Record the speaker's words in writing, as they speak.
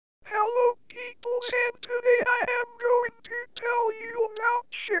examples, and today I am going to tell you about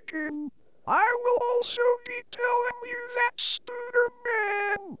chicken. I will also be telling you that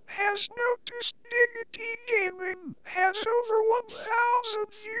Spooderman has noticed Diggity Gaming has over 1,000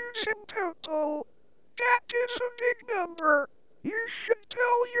 views in total. That is a big number. You should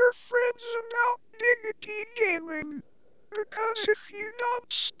tell your friends about Diggity Gaming. Because if you don't,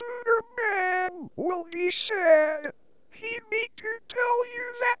 Spooderman will be sad. He need to tell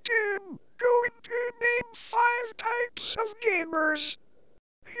you that I'm going to name 5 types of gamers.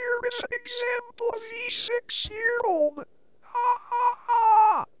 Here is an example of the 6-year-old. Ha ha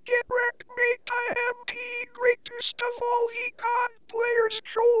ha! Get wrecked, mate, I am the greatest of all the COD players,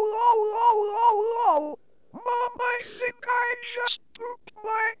 troll lol lol lol lol. Mom, I think I just pooped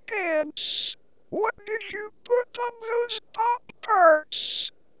my pants. What did you put on those pop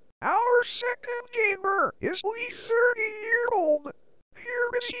tarts? Our second gamer is the 30-year-old. Here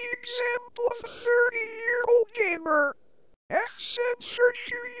is the example of a 30-year-old gamer. Censor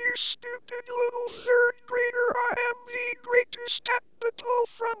you stupid little third grader. I am the greatest at the toll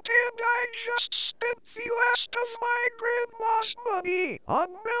front, and I just spent the last of my grandma's money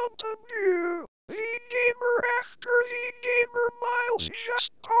on Mountain Dew. The gamer after the gamer Miles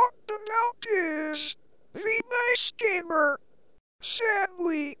just talked about is the nice gamer.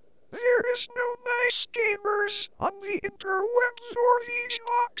 Sadly, there is no nice gamers on the interwebs or the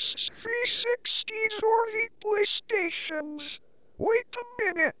Xbox 360s or the PlayStations. Wait a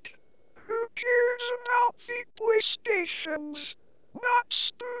minute. Who cares about the PlayStations? Not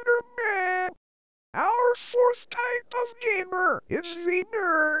Spooderman. Our fourth type of gamer is the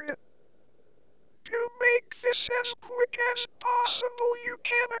nerd. To make this as quick as possible, you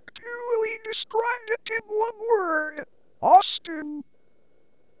can actually describe it in one word. Austin.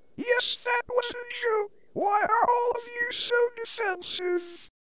 Yes, that was a joke. Why are all of you so defensive?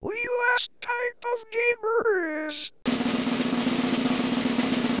 The last type of gamer is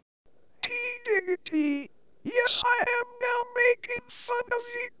TDiggity. Yes, I am now making fun of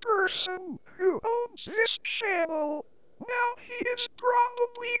the person who owns this channel. Now he is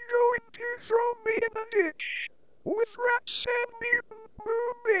probably going to throw me in a ditch with rats and mutant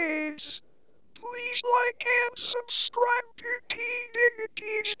mermaids. Please like and subscribe to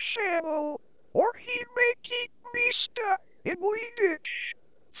TDiggity's channel, or he may keep me stuck in the ditch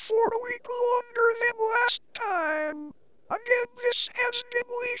for a week longer than last time. Again, this has been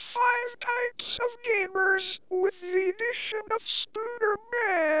the 5 types of gamers with the addition of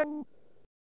Spooderman.